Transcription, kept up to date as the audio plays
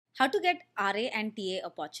How to get RA and TA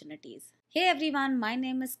opportunities. Hey everyone, my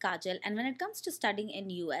name is Kajal, and when it comes to studying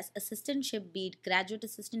in US, assistantship, be it graduate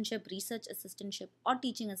assistantship, research assistantship, or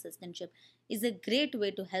teaching assistantship, is a great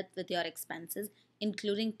way to help with your expenses,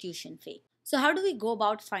 including tuition fee. So how do we go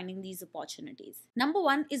about finding these opportunities? Number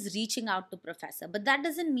one is reaching out to professor, but that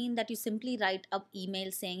doesn't mean that you simply write up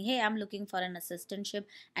email saying, hey, I'm looking for an assistantship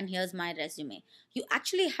and here's my resume. You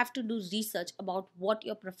actually have to do research about what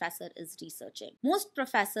your professor is researching. Most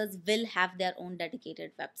professors will have their own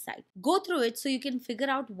dedicated website. Go through it so you can figure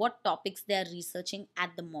out what topics they are researching at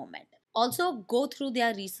the moment. Also, go through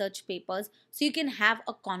their research papers so you can have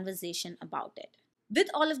a conversation about it. With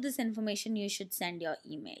all of this information, you should send your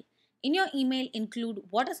email. In your email, include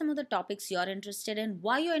what are some of the topics you're interested in,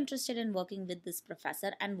 why you're interested in working with this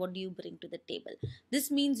professor, and what do you bring to the table. This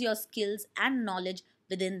means your skills and knowledge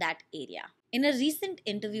within that area. In a recent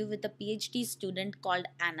interview with a PhD student called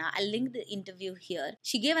Anna, I'll link the interview here,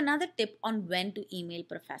 she gave another tip on when to email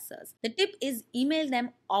professors. The tip is email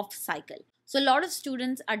them off cycle. So a lot of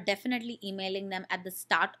students are definitely emailing them at the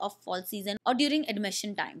start of fall season or during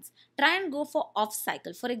admission times. Try and go for off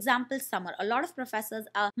cycle. For example, summer. A lot of professors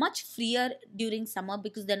are much freer during summer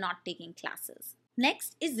because they're not taking classes.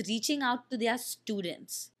 Next is reaching out to their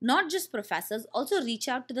students. Not just professors, also reach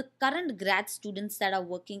out to the current grad students that are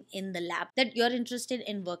working in the lab that you're interested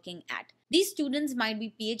in working at. These students might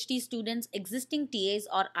be PhD students, existing TAs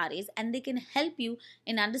or RAs, and they can help you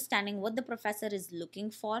in understanding what the professor is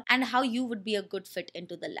looking for and how you would be a good fit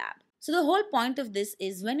into the lab. So the whole point of this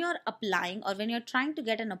is when you're applying or when you're trying to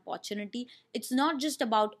get an opportunity, it's not just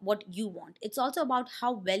about what you want. It's also about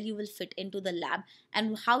how well you will fit into the lab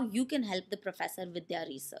and how you can help the professor with their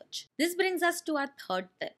research. This brings us to our third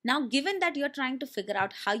tip. Now, given that you're trying to figure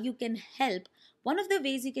out how you can help, one of the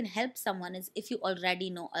ways you can help someone is if you already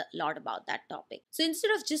know a lot about that topic. So instead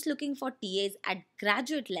of just looking for TAs at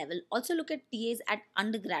graduate level, also look at TAs at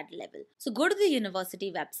undergrad level. So go to the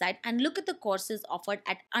university website and look at the courses offered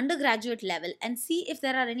at undergraduate level and see if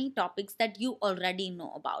there are any topics that you already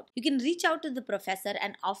know about. You can reach out to the professor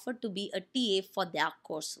and offer to be a TA for their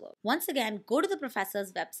coursework. Once again, go to the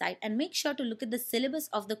professor's website and make sure to look at the syllabus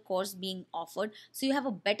of the course being offered so you have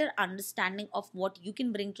a better understanding of what you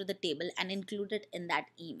can bring to the table and include it in that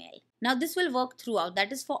email. Now this will work throughout.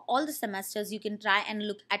 That is for all the semesters. You can try and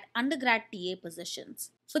look at undergrad TA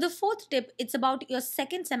positions. For the fourth tip, it's about your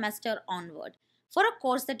second semester onward. For a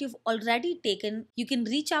course that you've already taken, you can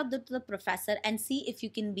reach out to the professor and see if you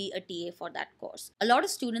can be a TA for that course. A lot of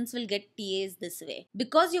students will get TAs this way.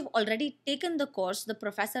 Because you've already taken the course, the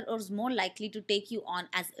professor is more likely to take you on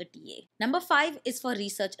as a TA. Number 5 is for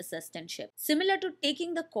research assistantship. Similar to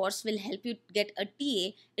taking the course will help you get a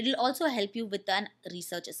TA, it will also help you with an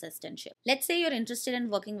research assistantship. Let's say you're interested in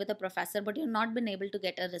working with a professor but you've not been able to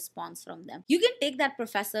get a response from them. You can take that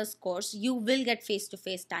professor's course. You will get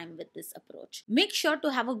face-to-face time with this approach. Make sure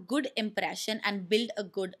to have a good impression and build a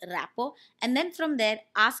good rapport, and then from there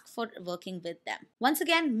ask for working with them. Once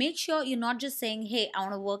again, make sure you're not just saying, hey, I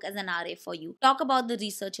want to work as an RA for you. Talk about the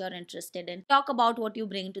research you're interested in. Talk about what you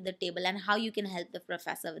bring to the table and how you can help the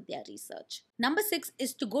professor with their research. Number 6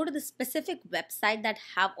 is to go to the specific website that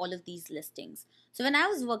have all of these listings. So when I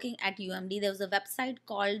was working at UMD, there was a website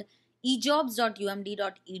called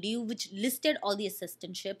ejobs.umd.edu which listed all the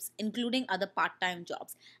assistantships including other part-time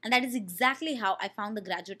jobs, and that is exactly how I found the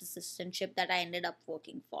graduate assistantship that I ended up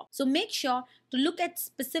working for. So make sure to look at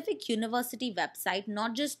specific university website,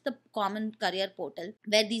 not just the common career portal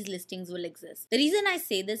where these listings will exist. The reason I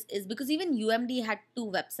say this is because even UMD had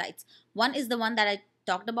two websites. One is the one that I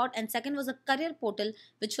talked about, and second was a career portal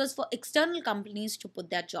which was for external companies to put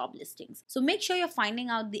their job listings. So make sure you're finding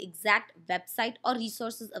out the exact website or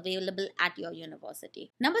resources available at your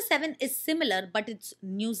university. Number 7 is similar, but it's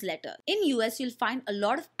newsletter. In US, you'll find a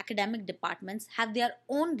lot of academic departments have their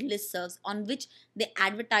own listservs on which they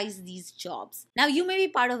advertise these jobs. Now you may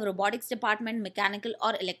be part of robotics department, mechanical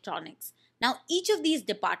or electronics. Now, each of these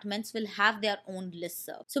departments will have their own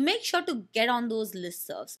listserv. So make sure to get on those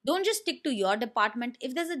listservs. Don't just stick to your department.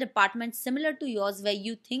 If there's a department similar to yours where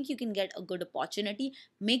you think you can get a good opportunity,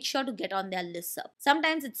 make sure to get on their listserv.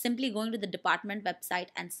 Sometimes it's simply going to the department website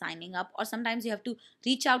and signing up, or sometimes you have to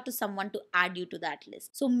reach out to someone to add you to that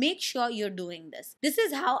list. So make sure you're doing this. This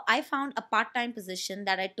is how I found a part-time position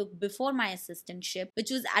that I took before my assistantship, which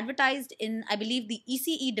was advertised in, I believe, the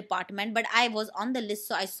ECE department, but I was on the list,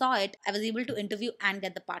 so I saw it. I was able to interview and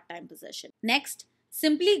get the part-time position. Next,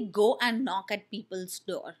 Simply go and knock at people's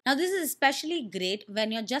door. Now, this is especially great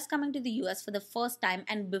when you're just coming to the US for the first time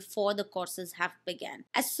and before the courses have begun.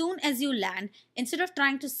 As soon as you land, instead of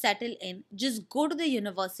trying to settle in, just go to the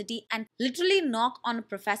university and literally knock on a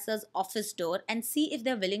professor's office door and see if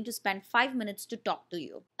they're willing to spend 5 minutes to talk to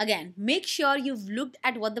you. Again, make sure you've looked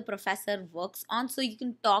at what the professor works on so you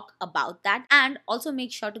can talk about that, and also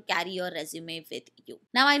make sure to carry your resume with you.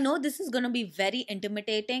 Now, I know this is going to be very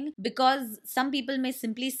intimidating because some people may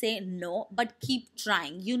simply say no, but keep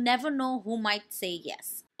trying. You never know who might say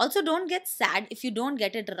yes. Also, don't get sad if you don't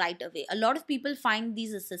get it right away. A lot of people find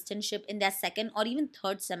these assistantship in their second or even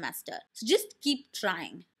third semester. So just keep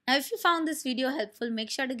trying. Now, if you found this video helpful, make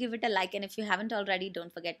sure to give it a like, and if you haven't already,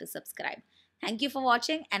 don't forget to subscribe. Thank you for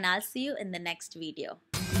watching, and I'll see you in the next video.